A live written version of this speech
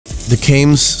The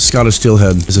Kames Scottish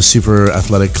Steelhead is a super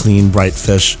athletic, clean, bright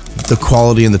fish. The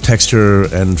quality and the texture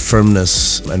and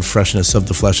firmness and freshness of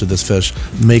the flesh of this fish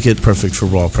make it perfect for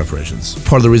raw preparations.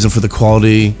 Part of the reason for the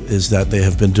quality is that they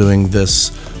have been doing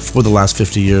this for the last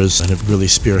 50 years and have really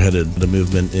spearheaded the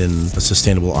movement in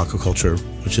sustainable aquaculture,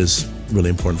 which is really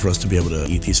important for us to be able to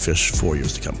eat these fish for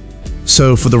years to come.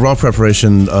 So for the raw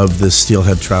preparation of this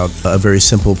steelhead trout, a very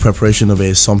simple preparation of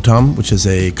a somtam, which is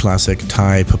a classic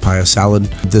Thai papaya salad.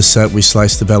 This set, we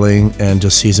slice the belly and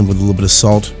just season with a little bit of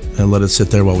salt and let it sit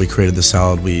there while we created the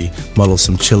salad. We muddle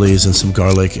some chilies and some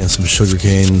garlic and some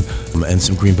sugarcane and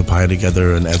some green papaya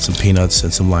together and add some peanuts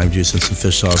and some lime juice and some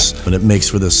fish sauce. And it makes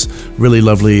for this really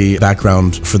lovely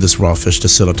background for this raw fish to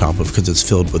sit on top of because it's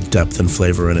filled with depth and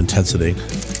flavor and intensity.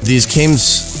 These Kames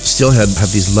steelhead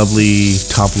have these lovely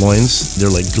top loins. They're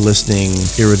like glistening,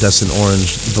 iridescent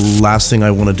orange. The last thing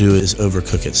I want to do is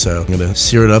overcook it. So I'm going to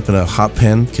sear it up in a hot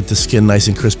pan, get the skin nice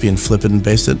and crispy and flip it and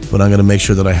baste it. But I'm going to make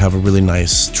sure that I have a really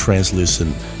nice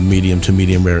translucent medium to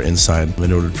medium rare inside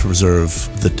in order to preserve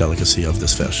the delicacy of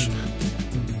this fish.